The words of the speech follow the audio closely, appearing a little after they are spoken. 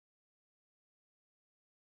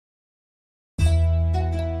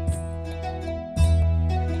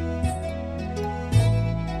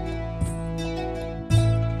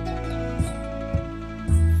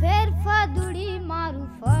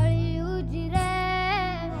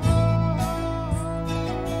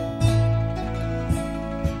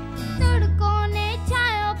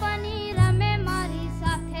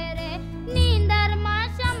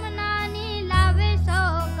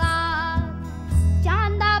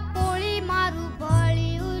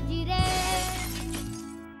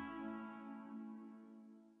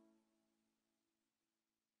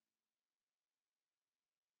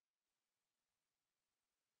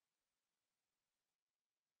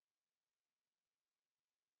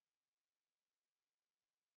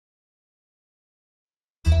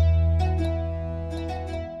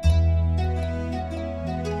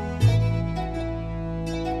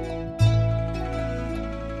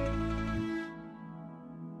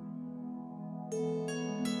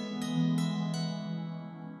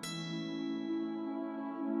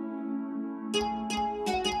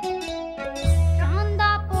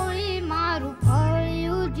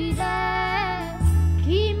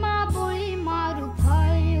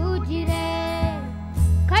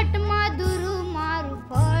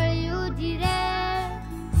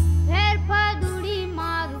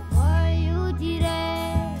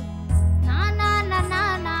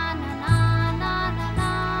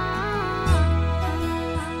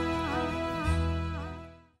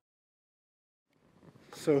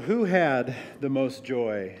So who had the most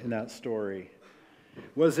joy in that story?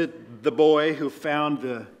 Was it the boy who found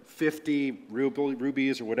the 50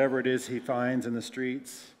 rubies or whatever it is he finds in the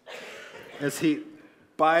streets? As he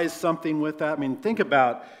buys something with that, I mean, think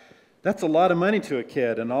about, that's a lot of money to a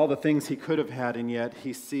kid and all the things he could have had, and yet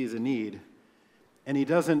he sees a need. And he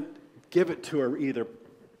doesn't give it to her either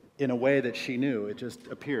in a way that she knew. It just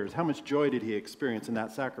appears. How much joy did he experience in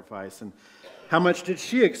that sacrifice? And how much did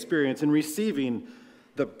she experience in receiving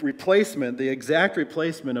the replacement, the exact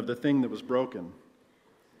replacement of the thing that was broken?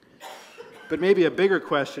 But maybe a bigger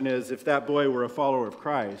question is, if that boy were a follower of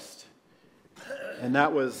Christ, and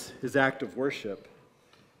that was his act of worship,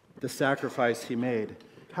 the sacrifice he made,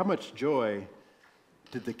 how much joy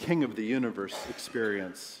did the King of the universe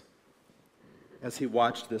experience as he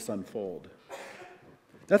watched this unfold?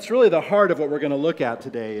 That's really the heart of what we're going to look at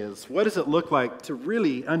today, is what does it look like to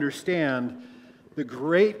really understand the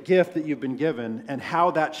great gift that you've been given and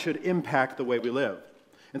how that should impact the way we live.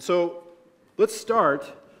 And so let's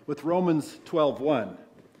start with Romans 12:1.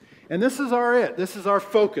 And this is our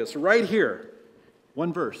focus right here.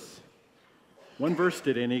 One verse. One verse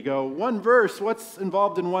today, and you go, one verse, what's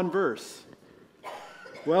involved in one verse?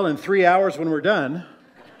 Well, in 3 hours when we're done,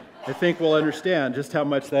 I think we'll understand just how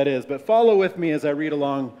much that is. But follow with me as I read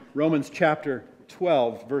along Romans chapter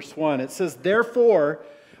 12, verse 1. It says, "Therefore,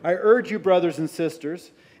 I urge you, brothers and sisters,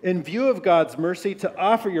 in view of God's mercy, to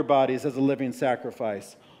offer your bodies as a living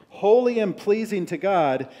sacrifice, holy and pleasing to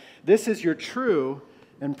God. This is your true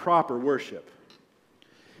and proper worship."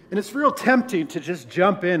 And it's real tempting to just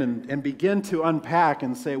jump in and begin to unpack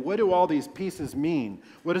and say, what do all these pieces mean?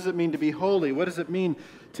 What does it mean to be holy? What does it mean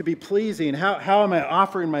to be pleasing? How am I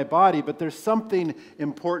offering my body? But there's something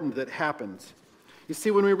important that happens. You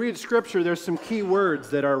see, when we read Scripture, there's some key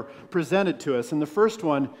words that are presented to us. And the first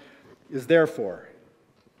one is therefore.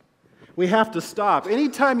 We have to stop.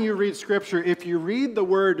 Anytime you read Scripture, if you read the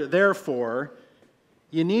word therefore,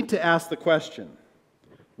 you need to ask the question,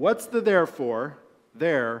 what's the therefore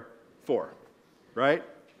there for? Right?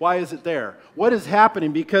 Why is it there? What is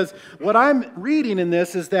happening? Because what I'm reading in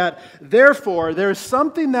this is that, therefore, there's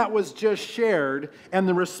something that was just shared, and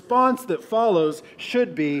the response that follows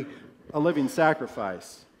should be a living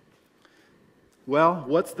sacrifice. Well,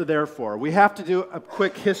 what's the therefore? We have to do a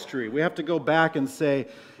quick history. We have to go back and say,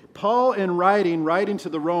 Paul, in writing to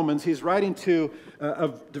the Romans, he's writing to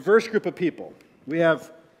a diverse group of people. We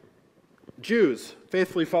have Jews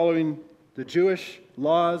faithfully following the Jewish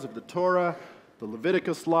laws of the Torah, the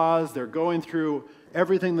Leviticus laws. They're going through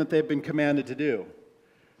everything that they've been commanded to do.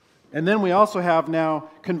 And then we also have now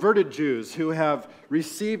converted Jews who have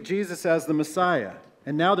received Jesus as the Messiah,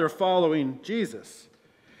 and now they're following Jesus.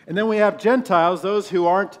 And then we have Gentiles, those who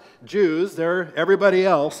aren't Jews, they're everybody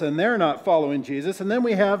else, and they're not following Jesus. And then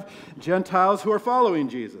we have Gentiles who are following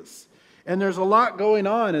Jesus. And there's a lot going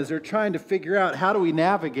on as they're trying to figure out, how do we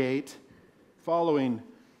navigate following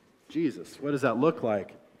Jesus? What does that look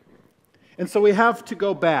like? And so we have to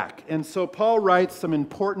go back. And so Paul writes some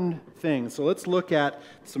important things. So let's look at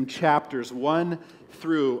some chapters 1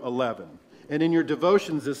 through 11. And in your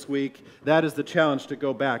devotions this week, that is the challenge, to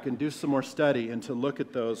go back and do some more study and to look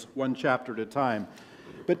at those one chapter at a time.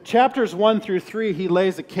 But chapters 1 through 3, he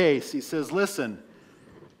lays a case. He says, listen,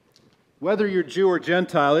 whether you're Jew or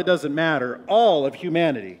Gentile, it doesn't matter. All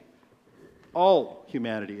humanity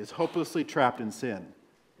is hopelessly trapped in sin.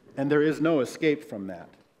 And there is no escape from that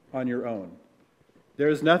on your own. There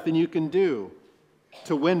is nothing you can do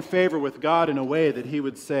to win favor with God in a way that he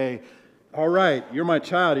would say, all right, you're my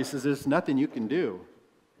child. He says, there's nothing you can do.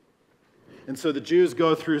 And so the Jews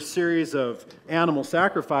go through a series of animal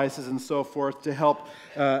sacrifices and so forth to help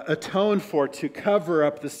atone for, to cover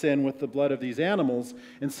up the sin with the blood of these animals.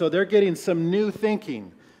 And so they're getting some new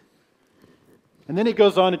thinking. And then he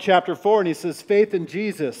goes on to chapter 4 and he says, faith in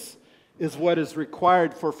Jesus is what is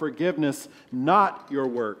required for forgiveness, not your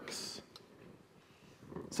works.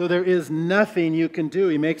 So there is nothing you can do.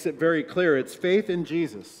 He makes it very clear. It's faith in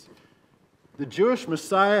Jesus. The Jewish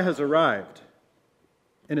Messiah has arrived,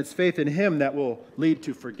 and it's faith in him that will lead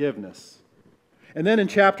to forgiveness. And then in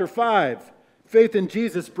chapter 5, faith in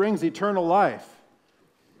Jesus brings eternal life.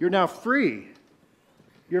 You're now free.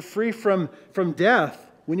 You're free from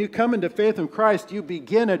death. When you come into faith in Christ, you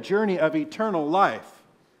begin a journey of eternal life.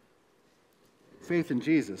 Faith in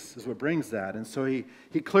Jesus is what brings that. And so he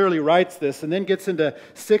clearly writes this and then gets into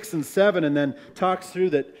 6 and 7 and then talks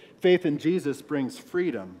through that faith in Jesus brings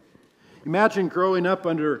freedom. Imagine growing up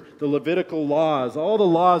under the Levitical laws, all the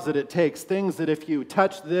laws that it takes, things that if you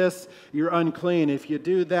touch this, you're unclean. If you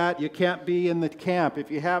do that, you can't be in the camp.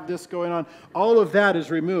 If you have this going on, all of that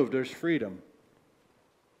is removed. There's freedom.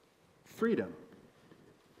 Freedom.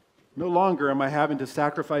 No longer am I having to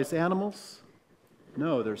sacrifice animals.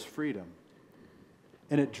 No, there's freedom.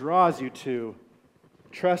 And it draws you to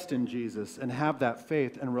trust in Jesus and have that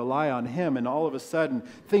faith and rely on Him. And all of a sudden,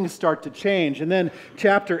 things start to change. And then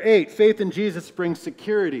chapter 8, faith in Jesus brings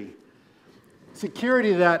security.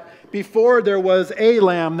 Security that before there was a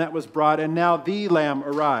lamb that was brought and now the lamb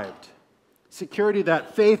arrived. Security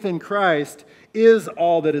that faith in Christ is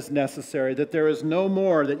all that is necessary, that there is no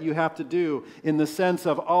more that you have to do in the sense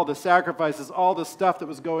of all the sacrifices, all the stuff that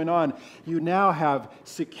was going on. You now have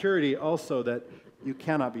security also that you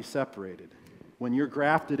cannot be separated. When you're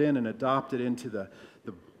grafted in and adopted into the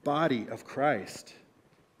body of Christ,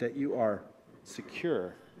 that you are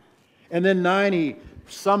secure. And then 9, he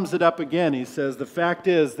sums it up again. He says, the fact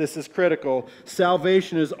is, this is critical,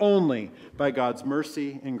 salvation is only by God's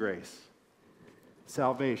mercy and grace.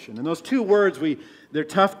 Salvation. And those two words, they're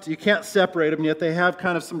tough, you can't separate them, yet they have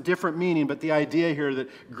kind of some different meaning. But the idea here that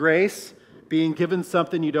grace, being given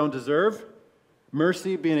something you don't deserve,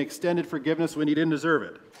 mercy, being extended forgiveness when you didn't deserve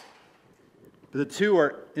it. But the two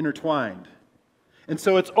are intertwined. And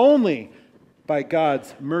so it's only by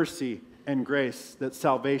God's mercy and grace that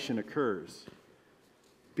salvation occurs.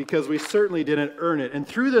 Because we certainly didn't earn it. And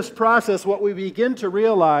through this process, what we begin to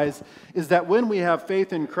realize is that when we have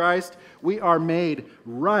faith in Christ, we are made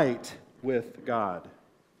right with God.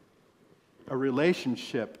 A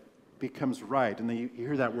relationship becomes right. And then you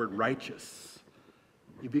hear that word righteous.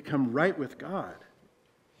 You become right with God.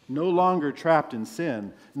 No longer trapped in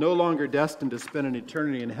sin. No longer destined to spend an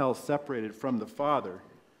eternity in hell separated from the Father.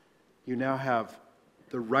 You now have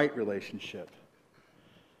the right relationship.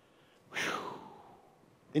 Whew.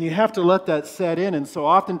 And you have to let that set in. And so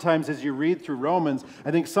oftentimes as you read through Romans,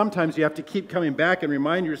 I think sometimes you have to keep coming back and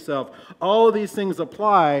remind yourself, all of these things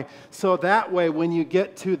apply, so that way when you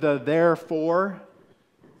get to the therefore,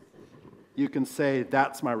 you can say,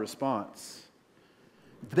 that's my response.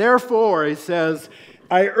 Therefore, he says,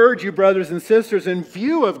 I urge you, brothers and sisters, in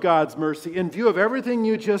view of God's mercy, in view of everything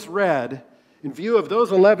you just read, in view of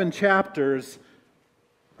those 11 chapters,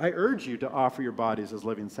 I urge you to offer your bodies as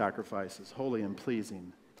living sacrifices, holy and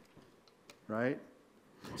pleasing. Right?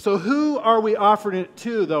 So who are we offering it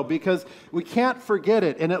to, though? Because we can't forget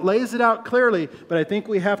it, and it lays it out clearly, but I think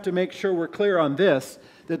we have to make sure we're clear on this,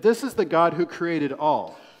 that this is the God who created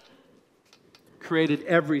all, created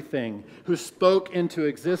everything, who spoke into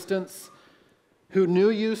existence, who knew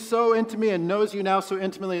you so intimately and knows you now so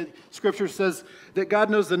intimately. Scripture says that God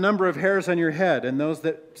knows the number of hairs on your head and those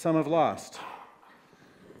that some have lost.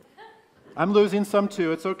 I'm losing some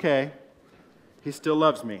too, it's okay. He still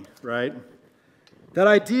loves me, right? That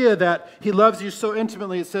idea that He loves you so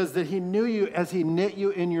intimately, it says that He knew you as He knit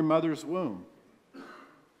you in your mother's womb.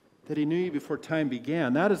 That He knew you before time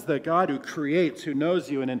began. That is the God who creates, who knows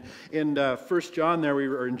you. And in 1 John there,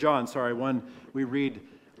 or in John, 1, we read,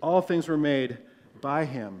 all things were made by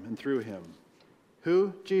Him and through Him.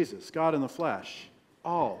 Who? Jesus, God in the flesh.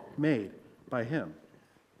 All made by Him.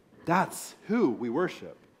 That's who we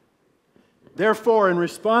worship. Therefore, in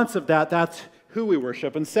response of that, that's who we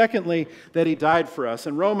worship. And secondly, that He died for us.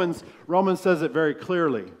 And Romans says it very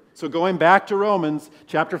clearly. So going back to Romans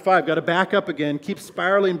chapter 5, got to back up again, keep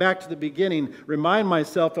spiraling back to the beginning, remind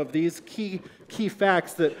myself of these key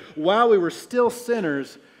facts that while we were still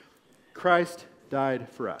sinners, Christ died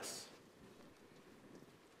for us.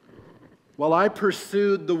 While I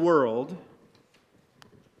pursued the world,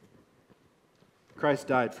 Christ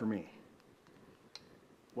died for me.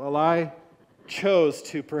 While I chose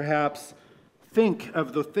to perhaps think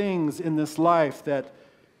of the things in this life that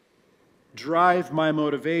drive my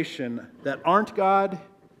motivation that aren't God,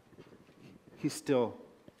 He still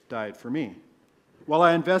died for me. While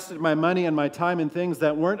I invested my money and my time in things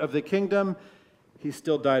that weren't of the kingdom, He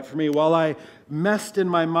still died for me. While I messed in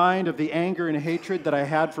my mind of the anger and hatred that I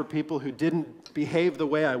had for people who didn't behave the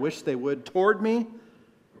way I wished they would toward me,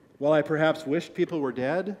 while I perhaps wished people were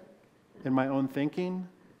dead in my own thinking,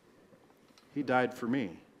 He died for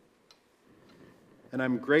me. And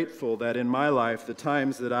I'm grateful that in my life, the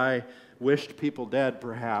times that I wished people dead,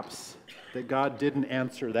 perhaps, that God didn't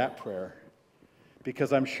answer that prayer.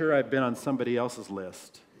 Because I'm sure I've been on somebody else's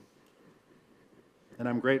list. And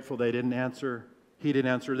I'm grateful He didn't answer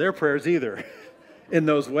their prayers either in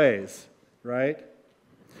those ways, right?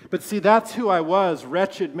 But see, that's who I was,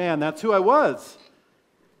 wretched man. That's who I was.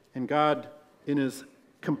 And God, in His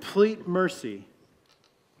complete mercy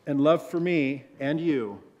and love for me and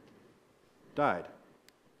you, died.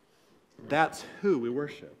 That's who we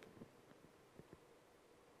worship.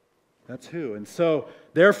 That's who. And so,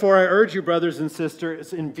 therefore, I urge you, brothers and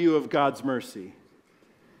sisters, in view of God's mercy,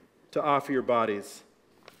 to offer your bodies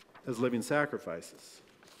as living sacrifices.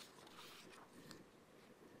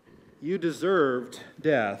 you deserved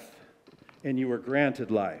death, and you were granted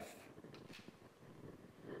life.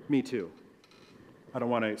 Me too. I don't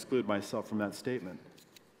want to exclude myself from that statement.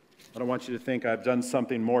 I don't want you to think I've done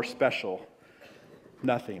something more special.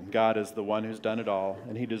 Nothing. God is the one who's done it all,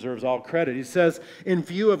 and he deserves all credit. He says, in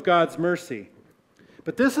view of God's mercy.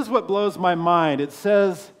 But this is what blows my mind. It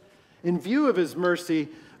says, in view of his mercy,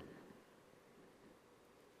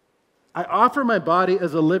 I offer my body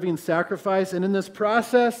as a living sacrifice, and in this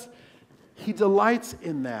process, he delights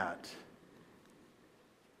in that.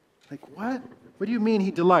 Like, what? What do you mean he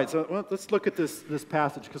delights? Well, let's look at this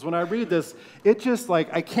passage, because when I read this, it just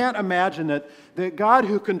like, I can't imagine that God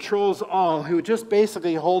who controls all, who just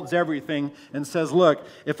basically holds everything and says, look,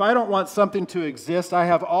 if I don't want something to exist, I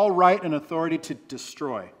have all right and authority to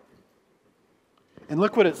destroy. And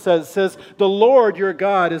look what it says. It says, the Lord your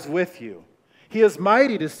God is with you. He is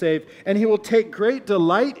mighty to save, and he will take great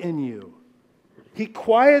delight in you. He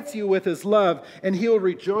quiets you with his love, and he will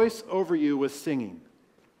rejoice over you with singing.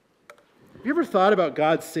 Have you ever thought about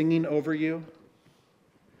God singing over you?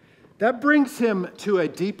 That brings him to a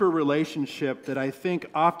deeper relationship that I think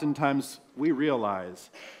oftentimes we realize.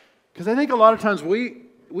 Because I think a lot of times we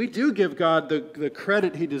do give God the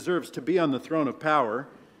credit he deserves to be on the throne of power.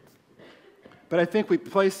 But I think we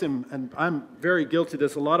place him, and I'm very guilty of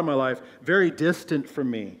this a lot of my life, very distant from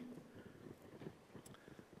me.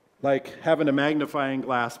 Like having a magnifying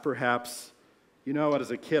glass, perhaps. You know what, as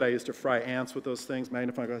a kid, I used to fry ants with those things,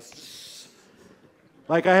 magnifying glass.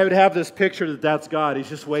 Like I would have this picture that that's God. He's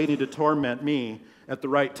just waiting to torment me at the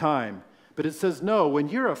right time. But it says, no, when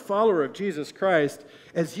you're a follower of Jesus Christ,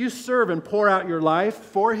 as you serve and pour out your life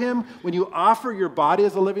for him, when you offer your body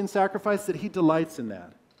as a living sacrifice, that he delights in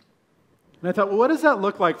that. And I thought, well, what does that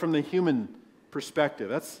look like from the human perspective?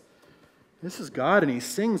 This is God, and he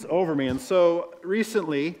sings over me. And so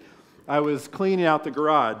recently, I was cleaning out the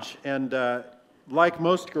garage, and like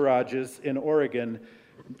most garages in Oregon,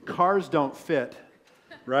 cars don't fit,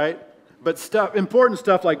 right? But important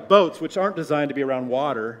stuff like boats, which aren't designed to be around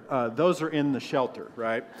water, those are in the shelter,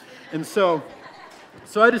 right? And so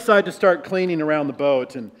I decided to start cleaning around the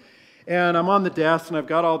boat, and I'm on the desk, and I've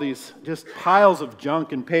got all these just piles of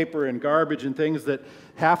junk and paper and garbage and things that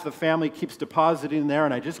half the family keeps depositing there,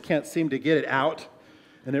 and I just can't seem to get it out.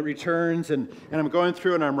 And it returns, and I'm going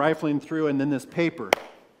through, and I'm rifling through, and then this paper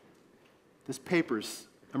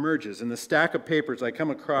emerges. In the stack of papers, I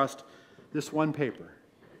come across this one paper.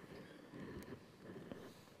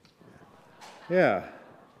 Yeah.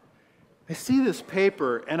 I see this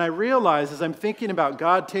paper, and I realize as I'm thinking about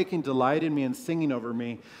God taking delight in me and singing over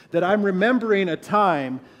me, that I'm remembering a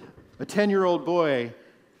time, a 10-year-old boy,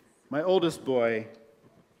 my oldest boy,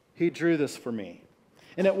 he drew this for me.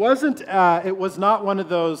 And it was not one of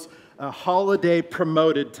those holiday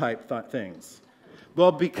promoted type things.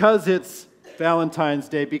 Well, because it's Valentine's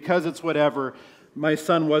Day, because it's whatever, my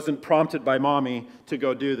son wasn't prompted by mommy to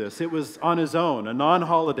go do this. It was on his own, a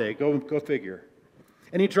non-holiday, go figure.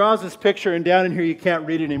 And he draws this picture, and down in here you can't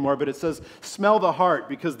read it anymore, but it says, smell the heart,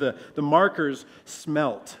 because the markers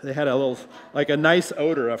smelt. They had a little, like a nice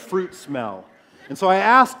odor, a fruit smell. And so I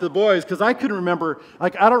asked the boys, because I couldn't remember, I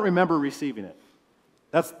don't remember receiving it.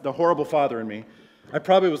 That's the horrible father in me. I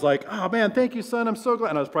probably was like, oh man, thank you, son, I'm so glad.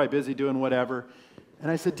 And I was probably busy doing whatever.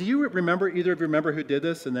 And I said, do you remember, either of you remember who did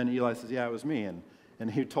this? And then Eli says, yeah, it was me.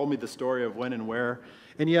 And he told me the story of when and where.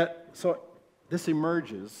 And yet, so this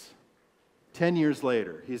emerges 10 years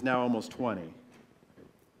later. He's now almost 20.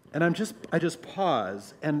 And I just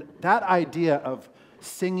pause. And that idea of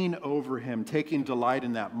singing over him, taking delight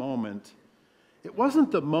in that moment, it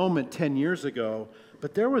wasn't the moment 10 years ago,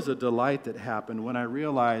 but there was a delight that happened when I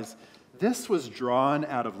realized this was drawn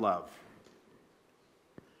out of love.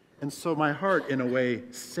 And so my heart, in a way,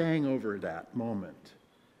 sang over that moment.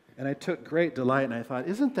 And I took great delight, and I thought,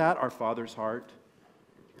 isn't that our Father's heart?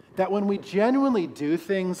 That when we genuinely do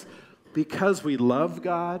things because we love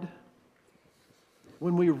God,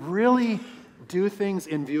 when we really do things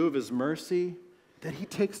in view of his mercy, that he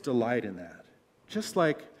takes delight in that. Just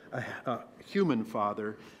like a human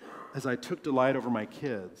father, as I took delight over my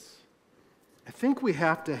kids. I think we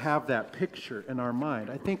have to have that picture in our mind.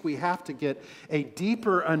 I think we have to get a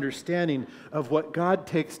deeper understanding of what God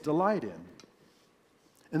takes delight in.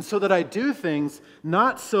 And so that I do things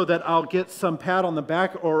not so that I'll get some pat on the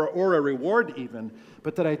back or a reward even,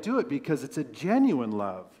 but that I do it because it's a genuine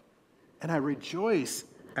love. And I rejoice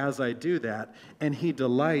as I do that, and he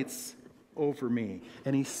delights over me,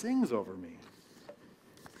 and he sings over me.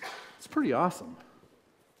 It's pretty awesome.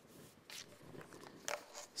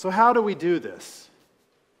 So how do we do this?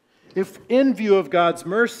 If in view of God's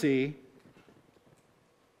mercy,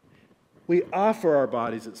 We offer our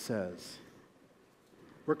bodies, it says.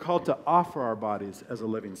 We're called to offer our bodies as a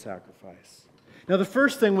living sacrifice. Now, the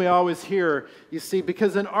first thing we always hear, you see,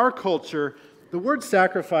 because in our culture, the word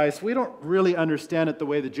sacrifice, we don't really understand it the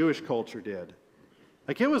way the Jewish culture did.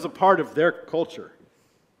 Like, it was a part of their culture.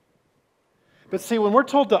 But see, when we're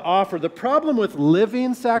told to offer, the problem with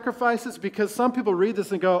living sacrifices, because some people read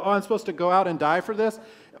this and go, oh, I'm supposed to go out and die for this.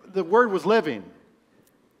 The word was living.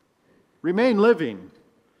 Remain living.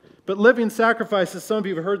 But living sacrifices, some of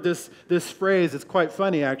you have heard this phrase, it's quite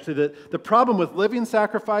funny actually, that the problem with living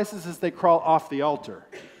sacrifices is they crawl off the altar.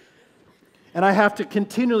 And I have to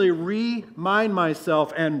continually remind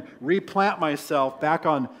myself and replant myself back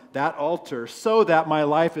on that altar so that my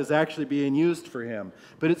life is actually being used for Him.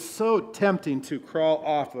 But it's so tempting to crawl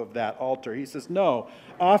off of that altar. He says, no,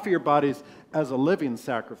 offer your bodies as a living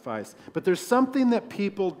sacrifice. But there's something that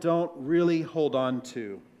people don't really hold on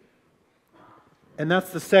to. And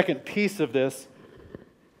that's the second piece of this,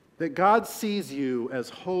 that God sees you as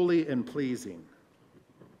holy and pleasing.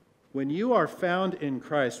 When you are found in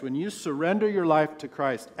Christ, when you surrender your life to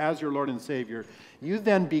Christ as your Lord and Savior, you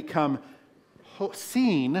then become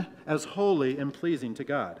seen as holy and pleasing to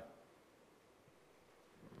God.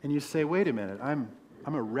 And you say, wait a minute, I'm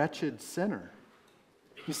a wretched sinner.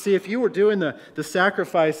 You see, if you were doing the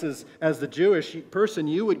sacrifices as the Jewish person,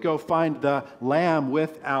 you would go find the lamb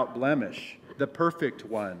without blemish, the perfect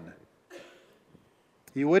one.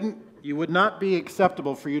 You would not be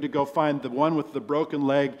acceptable for you to go find the one with the broken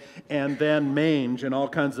leg and then mange and all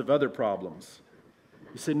kinds of other problems.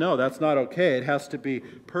 You say, no, that's not okay. It has to be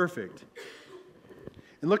perfect.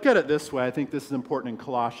 And look at it this way. I think this is important in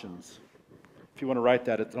Colossians. If you want to write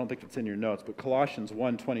that, I don't think it's in your notes, but Colossians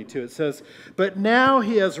 1:22, it says, but now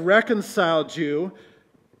He has reconciled you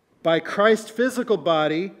by Christ's physical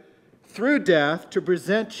body through death to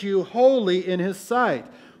present you holy in His sight,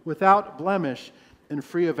 without blemish and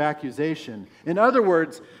free of accusation. In other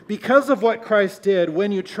words, because of what Christ did,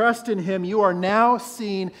 when you trust in Him, you are now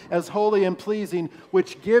seen as holy and pleasing,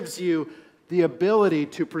 which gives you the ability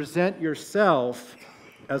to present yourself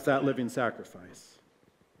as that living sacrifice.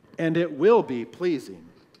 And it will be pleasing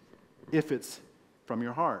if it's from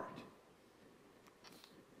your heart.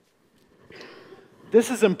 This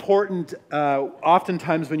is important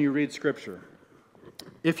oftentimes when you read Scripture.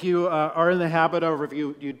 If you are in the habit of, if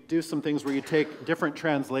you do some things where you take different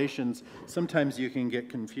translations, sometimes you can get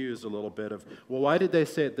confused a little bit of, well, why did they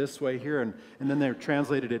say it this way here, and then they've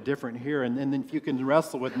translated it different here, and then you can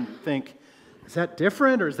wrestle with and think, is that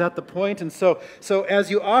different, or is that the point? And so as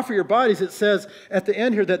you offer your bodies, it says at the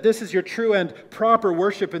end here that this is your true and proper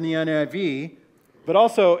worship in the NIV, but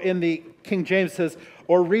also in the King James says,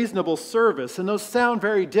 or reasonable service, and those sound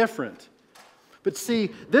very different. But see,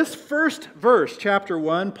 this first verse, chapter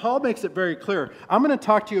 1, Paul makes it very clear. I'm going to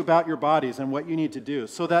talk to you about your bodies and what you need to do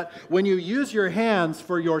so that when you use your hands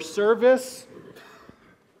for your service,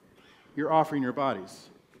 you're offering your bodies.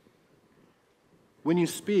 When you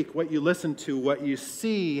speak, what you listen to, what you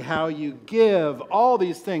see, how you give, all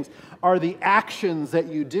these things are the actions that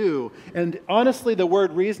you do. And honestly, the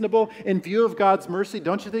word reasonable, in view of God's mercy,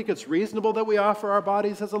 don't you think it's reasonable that we offer our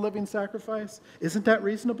bodies as a living sacrifice? Isn't that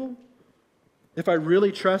reasonable? If I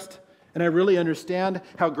really trust and I really understand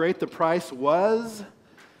how great the price was,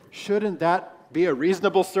 shouldn't that be a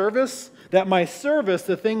reasonable service? That my service,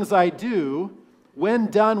 the things I do,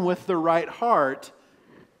 when done with the right heart,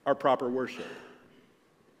 are proper worship.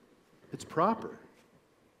 It's proper.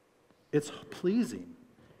 It's pleasing.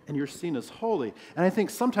 And you're seen as holy. And I think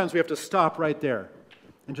sometimes we have to stop right there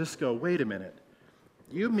and just go, wait a minute.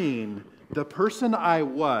 You mean the person I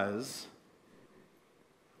was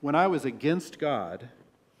when I was against God,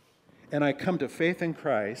 and I come to faith in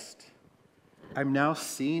Christ, I'm now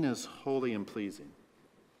seen as holy and pleasing.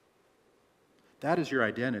 That is your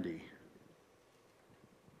identity.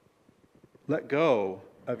 Let go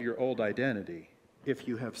of your old identity. If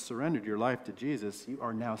you have surrendered your life to Jesus, you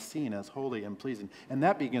are now seen as holy and pleasing. And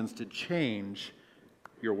that begins to change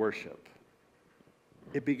your worship.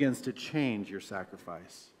 It begins to change your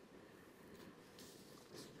sacrifice.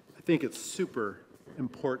 I think it's super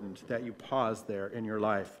important that you pause there in your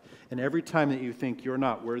life. And every time that you think you're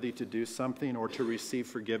not worthy to do something or to receive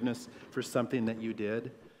forgiveness for something that you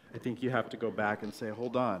did, I think you have to go back and say,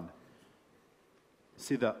 hold on.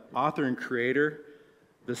 See, the author and creator,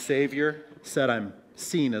 the Savior, said I'm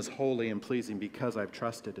seen as holy and pleasing because I've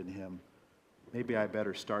trusted in Him. Maybe I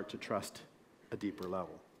better start to trust a deeper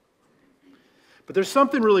level. But there's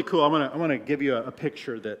something really cool. I want to give you a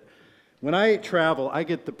picture that when I travel, I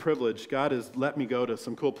get the privilege. God has let me go to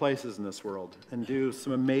some cool places in this world and do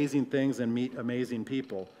some amazing things and meet amazing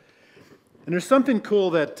people. And there's something cool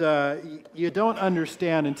that you don't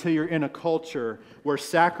understand until you're in a culture where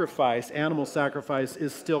animal sacrifice,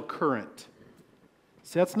 is still current.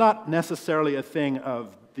 See, that's not necessarily a thing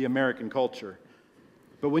of the American culture.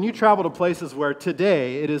 But when you travel to places where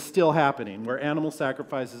today it is still happening, where animal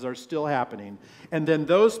sacrifices are still happening, and then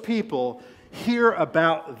those people hear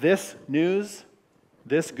about this news,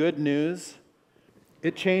 this good news,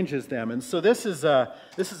 it changes them. And so this is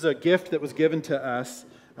a gift that was given to us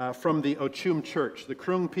from the Ochum Church, the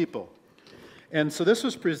Kroong people. And so this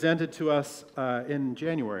was presented to us in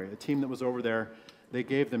January. A team that was over there, they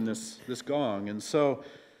gave them this gong. And so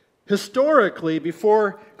historically,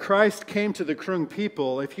 before Christ came to the Kroong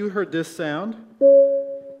people, if you heard this sound,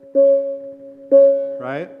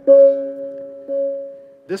 right?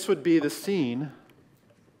 This would be the scene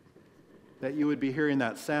that you would be hearing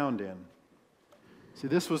that sound in. See,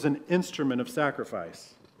 this was an instrument of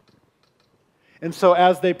sacrifice. And so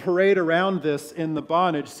as they parade around this in the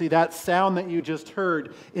bondage, see, that sound that you just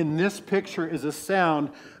heard in this picture is a sound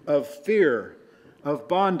of fear, of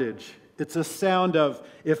bondage. It's a sound of,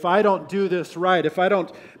 if I don't do this right, if I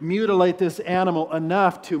don't mutilate this animal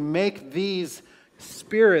enough to make these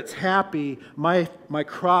spirits happy, my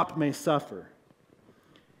crop may suffer.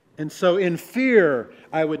 And so in fear,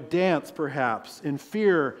 I would dance perhaps. In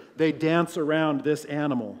fear, they dance around this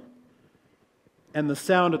animal. And the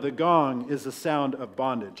sound of the gong is the sound of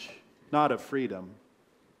bondage, not of freedom.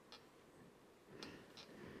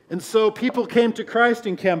 And so people came to Christ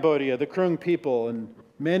in Cambodia, the Kroong people, and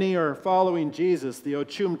many are following Jesus. The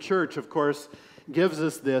Ochum Church, of course, gives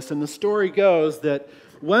us this. And the story goes that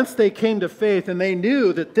once they came to faith and they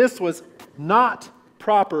knew that this was not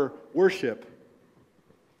proper worship,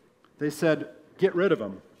 they said, get rid of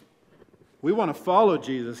him. We want to follow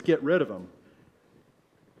Jesus, get rid of him.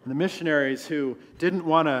 And the missionaries who didn't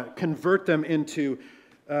want to convert them into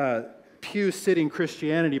pew-sitting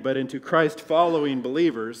Christianity, but into Christ-following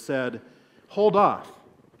believers, said, hold off.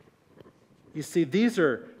 You see, these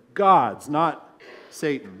are gods, not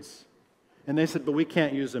Satan's. And they said, but we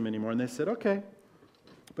can't use them anymore. And they said, okay,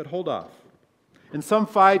 but hold off. And some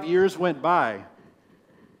 5 years went by,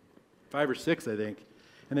 5 or 6, I think,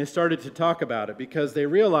 and they started to talk about it because they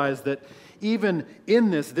realized that even in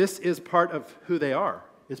this is part of who they are.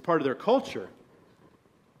 It's part of their culture.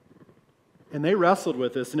 And they wrestled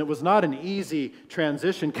with this, and it was not an easy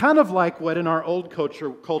transition, kind of like what in our old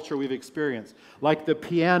culture we've experienced, like the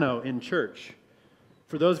piano in church.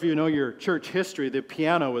 For those of you who know your church history, the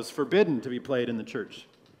piano was forbidden to be played in the church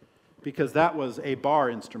because that was a bar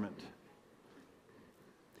instrument.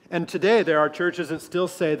 And today there are churches that still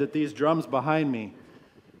say that these drums behind me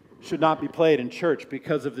should not be played in church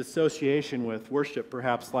because of the association with worship,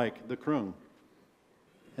 perhaps like the Kroong.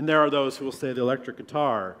 And there are those who will say the electric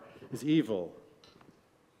guitar is evil.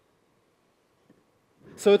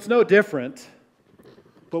 So it's no different,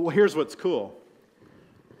 but here's what's cool.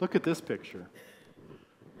 Look at this picture.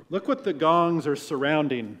 Look what the gongs are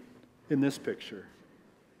surrounding in this picture.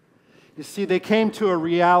 You see, they came to a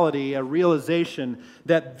reality, a realization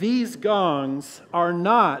that these gongs are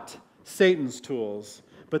not Satan's tools,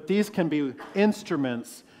 but these can be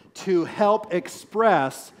instruments to help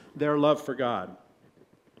express their love for God.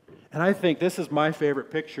 And I think this is my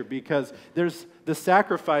favorite picture because there's the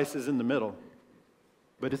sacrifice is in the middle,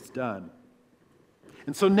 but it's done.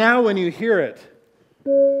 And so now when you hear it,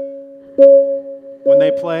 when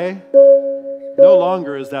they play, no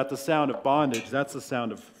longer is that the sound of bondage, that's the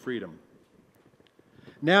sound of freedom.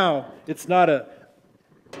 Now, it's not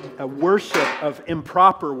a worship of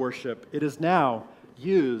improper worship. It is now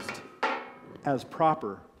used as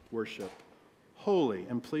proper worship, holy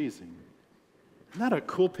and pleasing. Isn't that a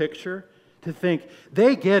cool picture? To think,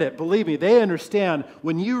 they get it, believe me, they understand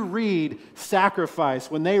when you read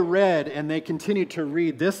sacrifice, when they read and they continue to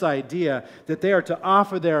read this idea that they are to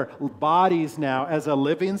offer their bodies now as a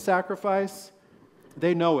living sacrifice,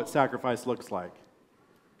 they know what sacrifice looks like.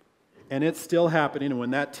 And it's still happening. And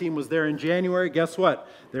when that team was there in January, guess what?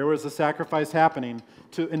 There was a sacrifice happening.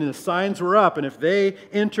 And the signs were up. And if they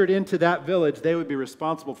entered into that village, they would be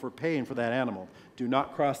responsible for paying for that animal. Do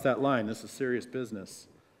not cross that line. This is serious business.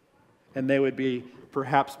 And they would be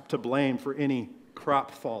perhaps to blame for any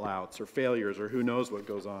crop fallouts or failures or who knows what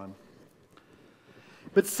goes on.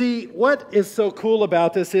 But see, what is so cool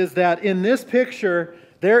about this is that in this picture,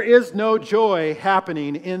 there is no joy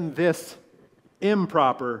happening in this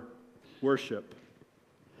improper worship.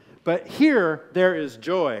 But here, there is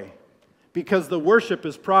joy because the worship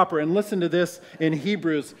is proper. And listen to this in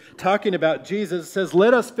Hebrews, talking about Jesus. It says,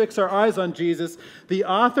 let us fix our eyes on Jesus, the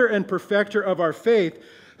author and perfecter of our faith,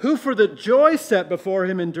 who for the joy set before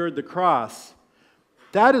him endured the cross.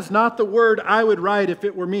 That is not the word I would write if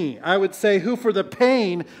it were me. I would say, who for the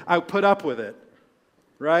pain I put up with it,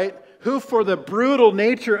 right? Who for the brutal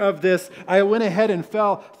nature of this I went ahead and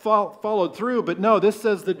followed through. But no, this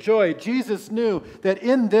says the joy. Jesus knew that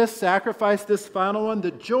in this sacrifice, this final one,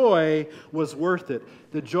 the joy was worth it.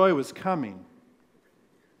 The joy was coming.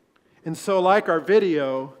 And so like our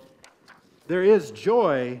video, there is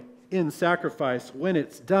joy in sacrifice when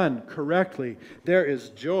it's done correctly. There is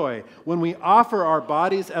joy. When we offer our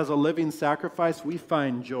bodies as a living sacrifice, we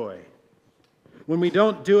find joy. When we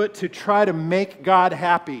don't do it to try to make God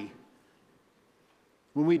happy,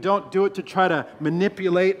 when we don't do it to try to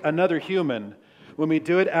manipulate another human, when we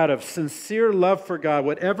do it out of sincere love for God,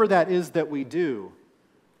 whatever that is that we do,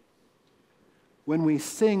 when we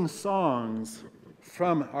sing songs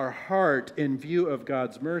from our heart in view of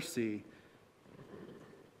God's mercy,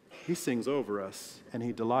 He sings over us and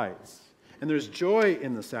He delights. And there's joy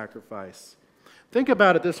in the sacrifice. Think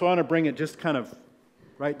about it this way. I want to bring it just kind of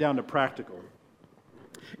right down to practical.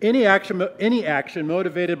 Any action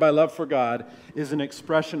motivated by love for God is an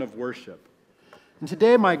expression of worship. And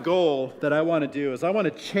today my goal that I want to do is I want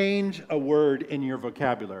to change a word in your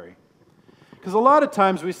vocabulary. Because a lot of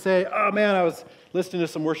times we say, oh man, I was listening to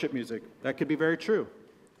some worship music. That could be very true.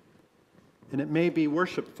 And it may be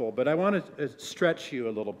worshipful, but I want to stretch you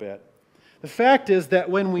a little bit. The fact is that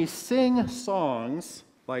when we sing songs,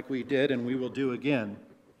 like we did and we will do again,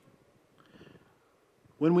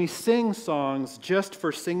 when we sing songs just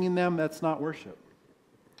for singing them, that's not worship.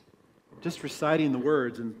 Just reciting the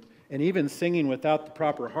words and even singing without the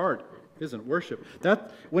proper heart isn't worship.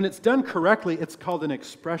 When it's done correctly, it's called an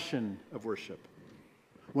expression of worship.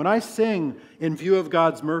 When I sing in view of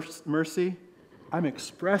God's mercy, I'm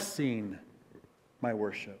expressing my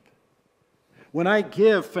worship. When I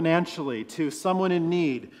give financially to someone in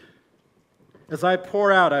need, as I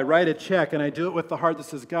pour out, I write a check and I do it with the heart that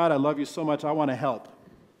says, God, I love you so much, I want to help.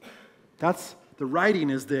 The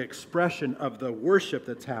writing is the expression of the worship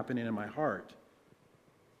that's happening in my heart.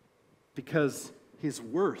 Because He's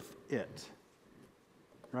worth it.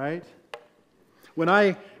 Right? When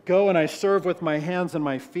I go and I serve with my hands and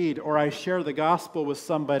my feet, or I share the gospel with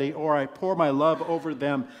somebody, or I pour my love over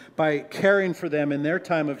them by caring for them in their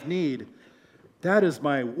time of need, that is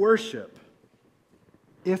my worship,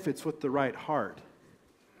 if it's with the right heart.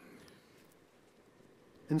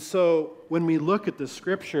 And so when we look at the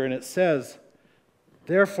scripture and it says,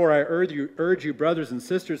 therefore I urge you, brothers and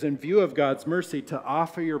sisters, in view of God's mercy, to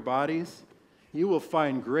offer your bodies, you will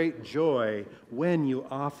find great joy when you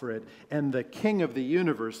offer it. And the King of the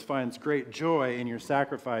universe finds great joy in your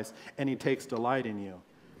sacrifice, and He takes delight in you.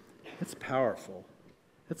 It's powerful.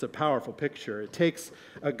 It's a powerful picture. It takes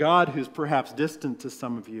a God who's perhaps distant to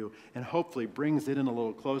some of you and hopefully brings it in a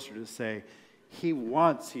little closer to say, He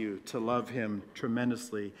wants you to love Him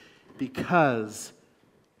tremendously because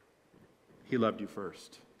He loved you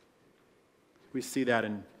first. We see that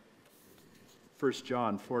in 1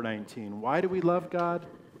 John 4:19. Why do we love God?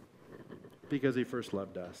 Because He first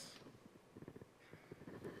loved us.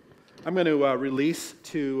 I'm going to release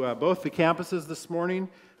to both the campuses this morning.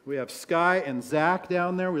 We have Sky and Zach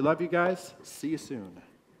down there. We love you guys. See you soon.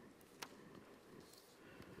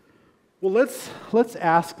 Well, let's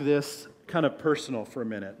ask this kind of personal for a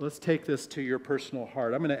minute. Let's take this to your personal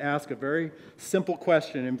heart. I'm going to ask a very simple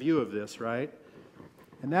question in view of this, right?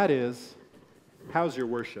 And that is, how's your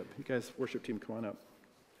worship? You guys, worship team, come on up.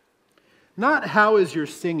 Not how is your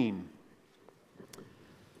singing.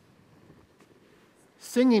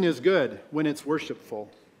 Singing is good when it's worshipful.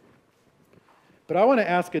 But I want to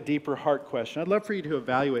ask a deeper heart question. I'd love for you to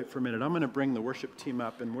evaluate for a minute. I'm going to bring the worship team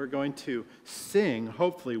up, and we're going to sing,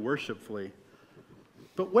 hopefully worshipfully.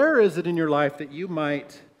 But where is it in your life that you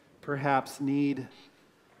might perhaps need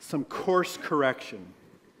some course correction?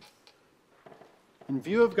 In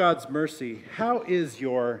view of God's mercy, how is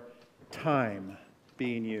your time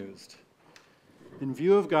being used? In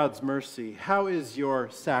view of God's mercy, how is your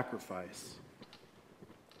sacrifice?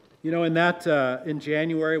 You know, in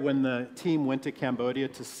January, when the team went to Cambodia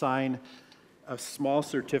to sign a small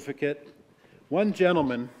certificate, one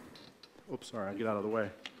gentleman, I'll get out of the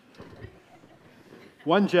way.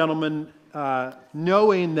 One gentleman,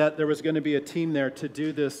 knowing that there was going to be a team there to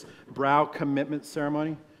do this brow commitment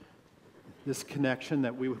ceremony, this connection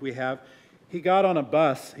that we have, he got on a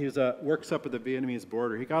bus. He works up at the Vietnamese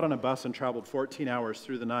border. He got on a bus and traveled 14 hours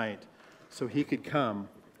through the night so he could come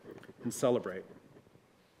and celebrate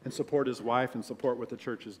and support his wife and support what the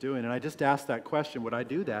church is doing. And I just asked that question, would I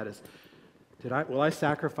do that? Will I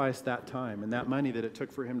sacrifice that time and that money that it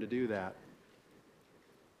took for him to do that?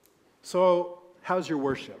 So, how's your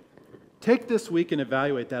worship? Take this week and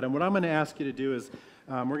evaluate that. And what I'm going to ask you to do is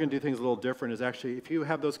we're going to do things a little different, is actually, if you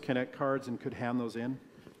have those Connect cards and could hand those in,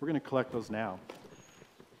 we're going to collect those now.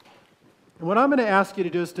 And what I'm going to ask you to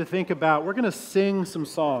do is to think about, we're going to sing some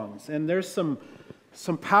songs, and there's some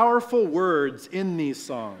powerful words in these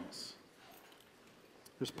songs.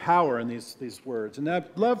 There's power in these words. And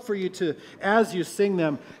I'd love for you to, as you sing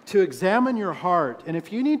them, to examine your heart. And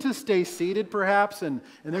if you need to stay seated perhaps, and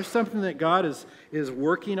there's something that God is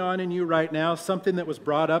working on in you right now, something that was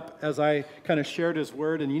brought up as I kind of shared His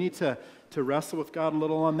Word, and you need to wrestle with God a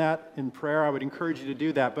little on that in prayer, I would encourage you to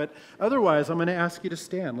do that. But otherwise, I'm going to ask you to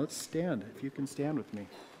stand. Let's stand, if you can stand with me.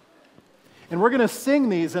 And we're going to sing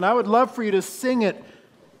these, and I would love for you to sing it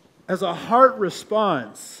as a heart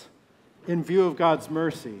response in view of God's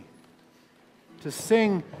mercy. To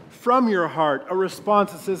sing from your heart a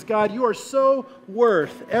response that says, God, you are so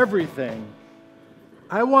worth everything.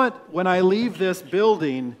 I want, when I leave this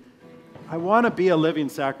building, I want to be a living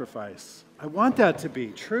sacrifice. I want that to be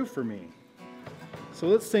true for me. So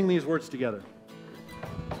let's sing these words together.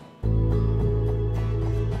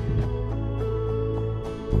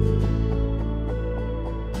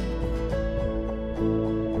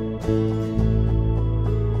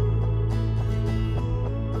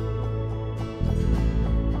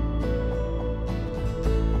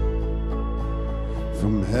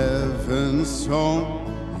 From heaven's throne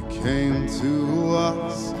you came to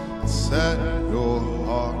us and set your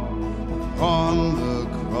heart upon the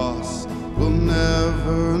cross. We'll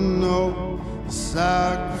never know the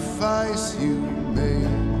sacrifice you made.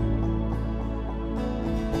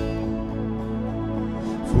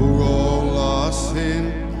 For all our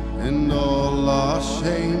sin and all our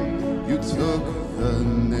shame, you took the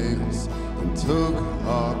nails and took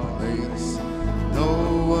our place.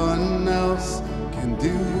 No one else can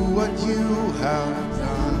do what you have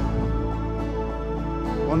done.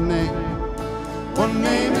 One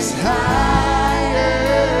name is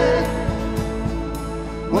higher,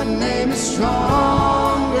 one name is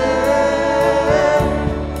stronger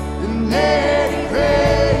than any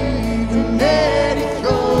grave, than any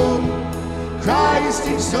throne. Christ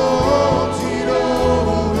exalted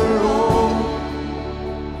over all.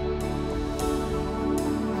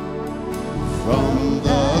 From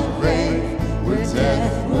the grave where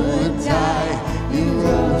death would die, you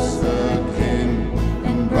rose again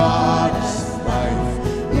and brought us life.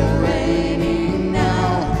 You're reigning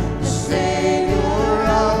now, the Savior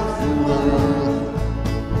of the world.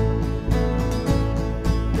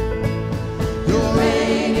 You're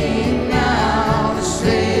reigning now, the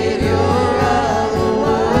Savior of the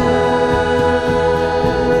world.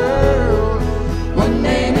 One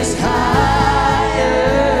name is higher,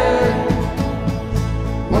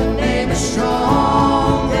 one name is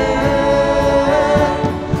stronger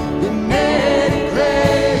than any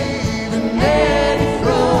grave, than any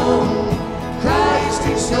throne. Christ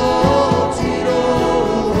exalted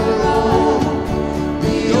over all.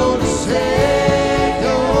 The only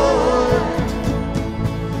Savior,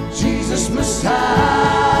 Jesus Messiah.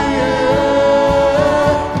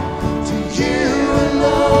 To you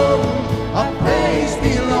alone our praise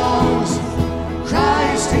belongs.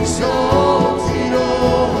 Christ exalted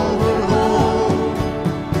over all.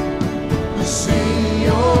 We sing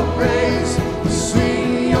your praise, we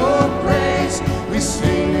sing your praise, we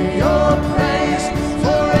sing your praise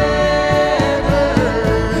forever.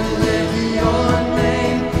 And lift your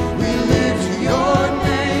name, we lift your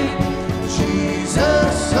name,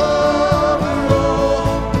 Jesus over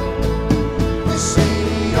all. We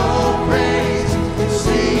sing your praise, we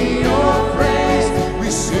sing your praise, we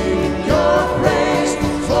sing your praise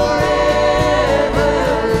forever.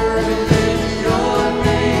 We lift your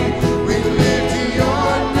name, we lift your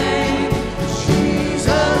name,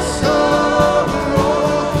 Jesus over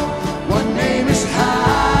all. One name is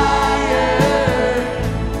higher,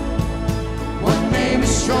 one name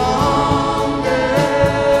is stronger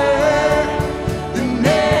than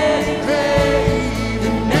any grave,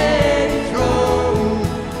 than any throne.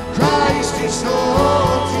 Christ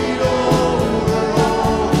exalted over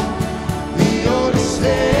all. The only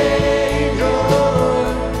Savior,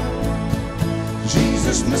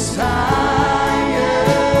 Jesus Messiah.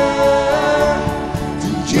 To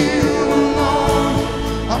you alone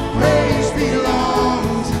our praise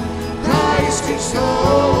belongs. Christ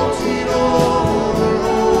exalted over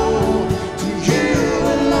all. To you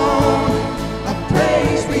alone our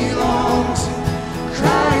praise belongs.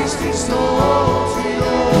 Christ exalted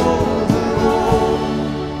over all.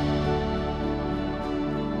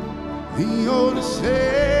 The only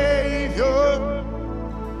Savior,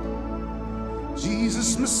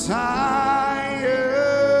 Jesus Messiah.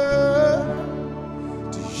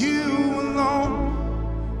 To you alone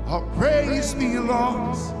All praise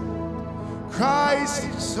belongs. Christ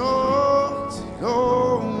exalted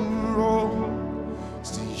over all.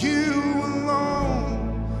 It's to you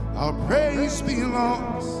alone. Our praise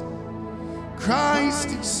belongs. Christ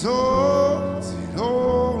exalted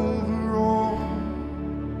over all.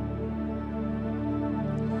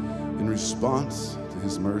 In response to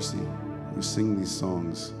his mercy, we sing these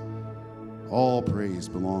songs. All praise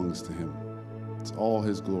belongs to him. It's all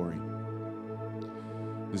his glory.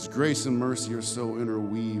 His grace and mercy are so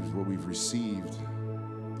interweaved what we've received.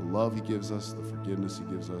 The love he gives us, the forgiveness he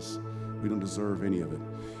gives us, we don't deserve any of it.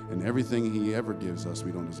 And everything he ever gives us,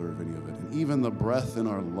 we don't deserve any of it. And even the breath in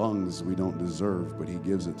our lungs, we don't deserve, but he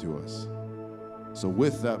gives it to us. So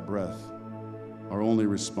with that breath, our only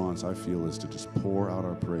response, I feel, is to just pour out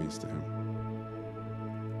our praise to him.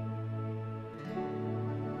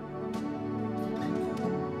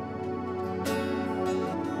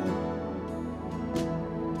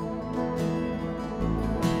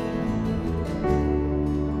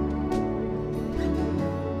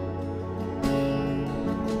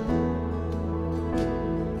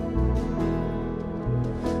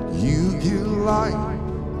 You give light,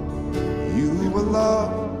 you are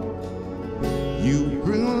love, you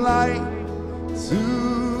bring light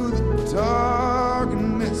to the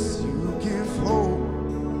darkness, you give hope,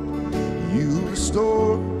 you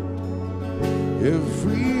restore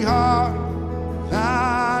every heart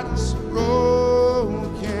that is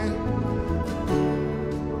broken.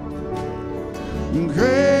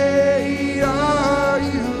 Great are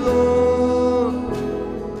you, Lord.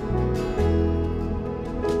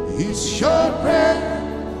 It's your breath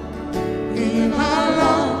in our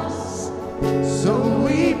lungs, so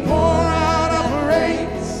we pour out our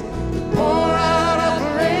praise, pour out our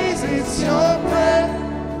praise. It's your breath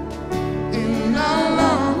in our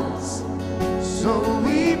lungs, so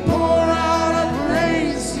we pour out our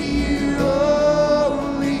praise to you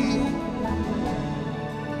only.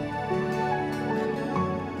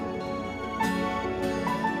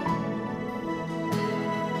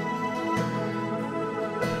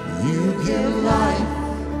 You give life,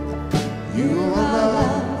 you are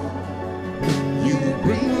love, you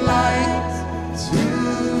bring light to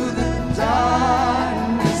the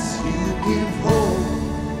darkness, you give hope,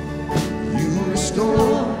 you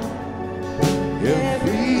restore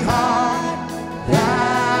every heart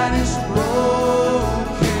that is broken.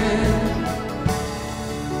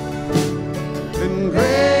 And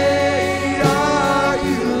great are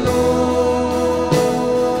you, Lord.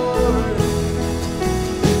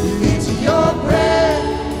 It's your breath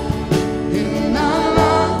in our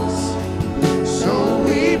lungs, so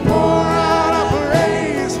we pour out our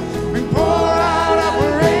praise. We pour out our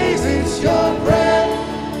praise. It's your breath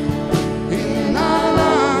in our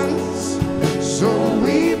lungs, so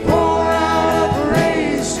we pour out our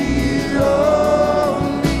praise to you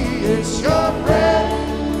only. It's your breath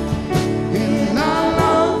in our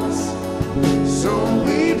lungs, so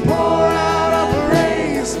we pour out our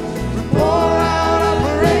praise. We pour out our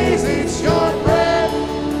praise. It's your breath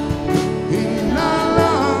in our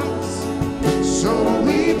lungs, so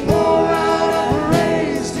we pour out our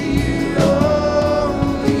praise to you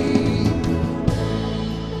only.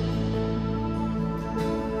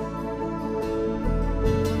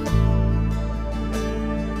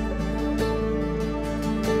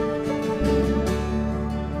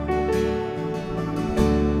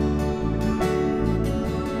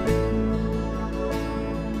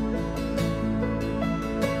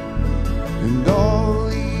 And all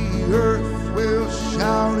the earth will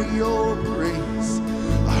shout your praise.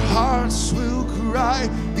 Our hearts will cry,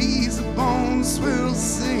 these bones will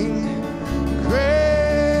sing.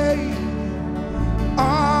 Great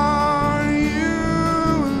are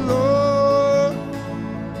you, Lord.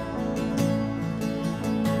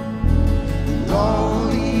 And all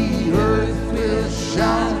the earth will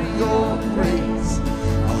shout your praise.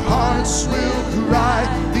 Our hearts will cry,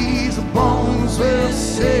 these bones will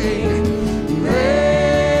sing.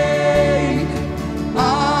 Great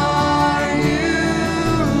are you,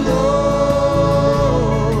 Lord.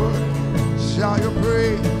 Shout your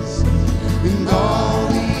praise.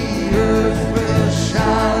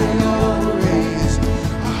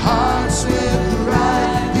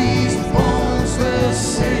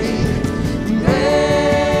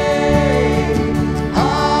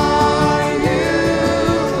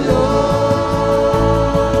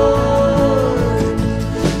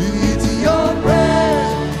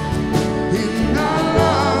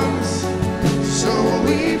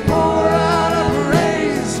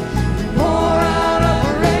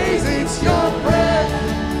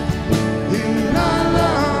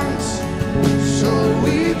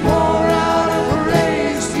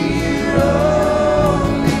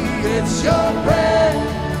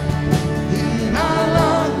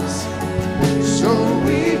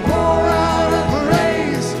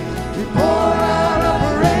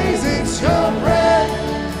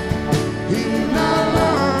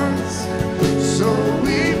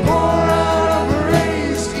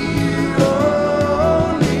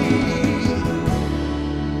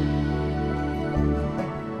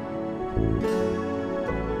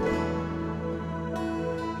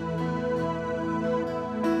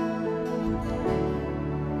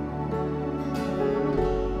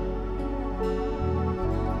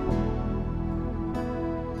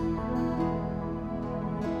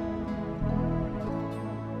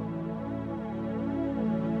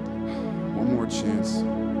 chance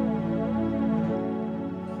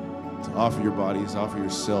to offer your bodies, offer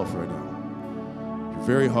yourself right now. Your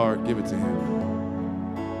very heart, give it to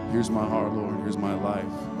Him. Here's my heart, Lord. Here's my life.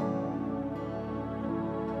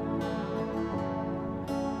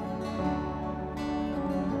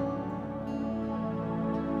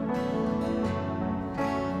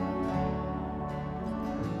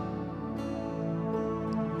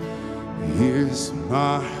 Here's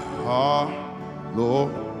my heart,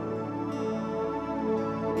 Lord.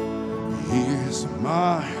 Here's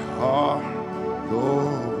my heart,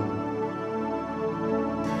 Lord.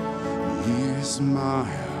 Here's my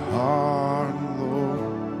heart, Lord.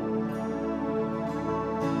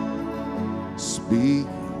 Speak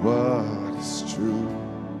what is true.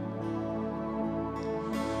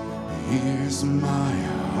 Here's my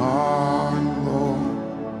heart, Lord.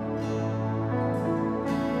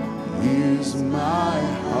 Here's my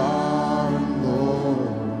heart,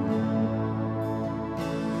 Lord.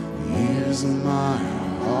 Here's my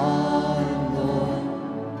heart, Lord.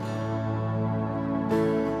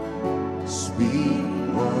 Speak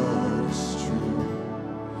what is true.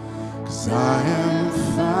 'Cause I am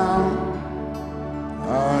found,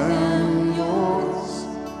 I am yours,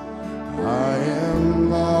 I am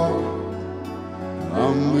loved,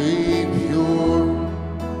 I'm made pure,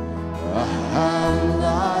 I have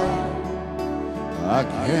life. I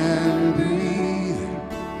can breathe,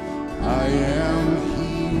 I am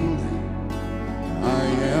healed, I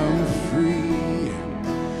am free,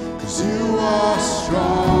 'cause you are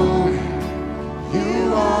strong,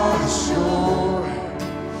 you are sure,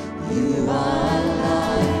 you are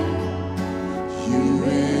light, you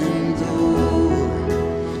endure,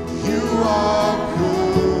 you are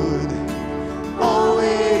good,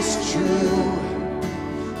 always true,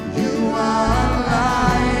 you are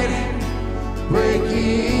light,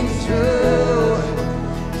 breaking through.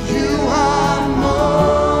 You are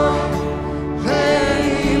more than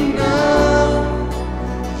enough.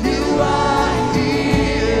 You are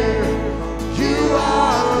here. You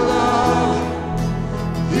are love.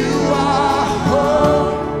 You are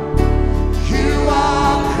hope. You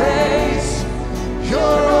are grace.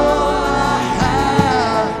 You're all I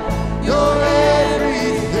have. You're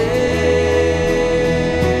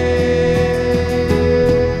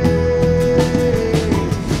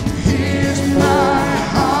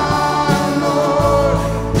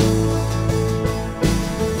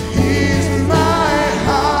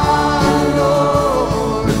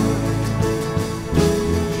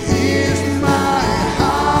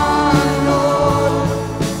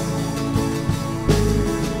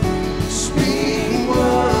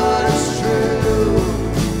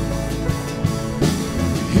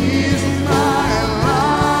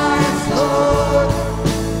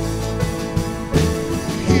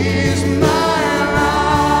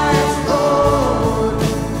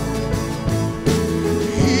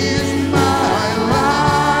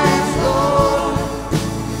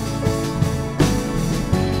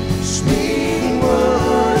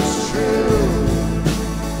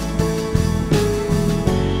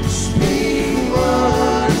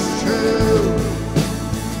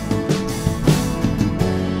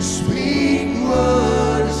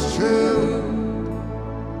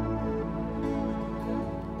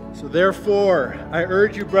Therefore, I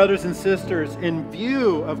urge you, brothers and sisters, in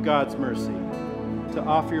view of God's mercy, to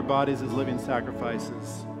offer your bodies as living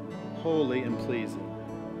sacrifices, holy and pleasing.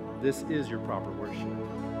 This is your proper worship.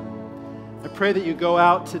 I pray that you go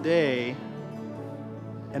out today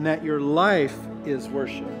and that your life is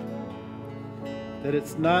worship. That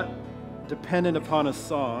it's not dependent upon a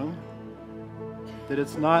song, that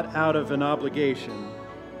it's not out of an obligation,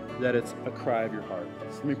 that it's a cry of your heart.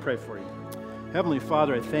 So let me pray for you. Heavenly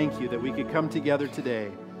Father, I thank you that we could come together today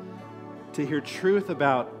to hear truth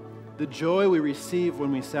about the joy we receive when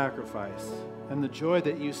we sacrifice and the joy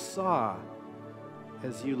that you saw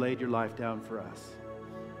as you laid your life down for us.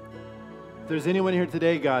 If there's anyone here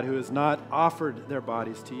today, God, who has not offered their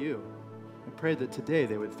bodies to you, I pray that today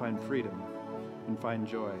they would find freedom and find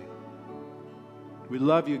joy. We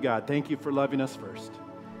love you, God. Thank you for loving us first.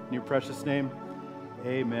 In your precious name,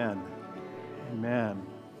 amen. Amen.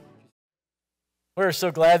 We're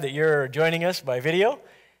so glad that you're joining us by video,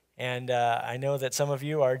 and I know that some of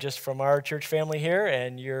you are just from our church family here,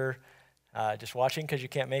 and you're just watching because you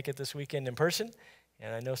can't make it this weekend in person,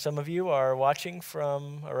 and I know some of you are watching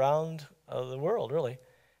from around the world, really,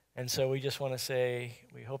 and so we just want to say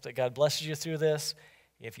we hope that God blesses you through this.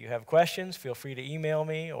 If you have questions, feel free to email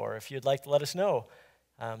me, or if you'd like to let us know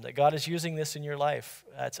that God is using this in your life,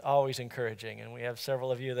 that's always encouraging, and we have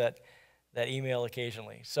several of you that email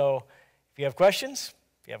occasionally. So if you have questions,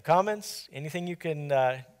 if you have comments, anything you can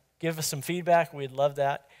give us some feedback. We'd love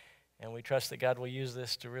that. And we trust that God will use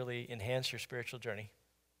this to really enhance your spiritual journey.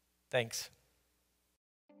 Thanks.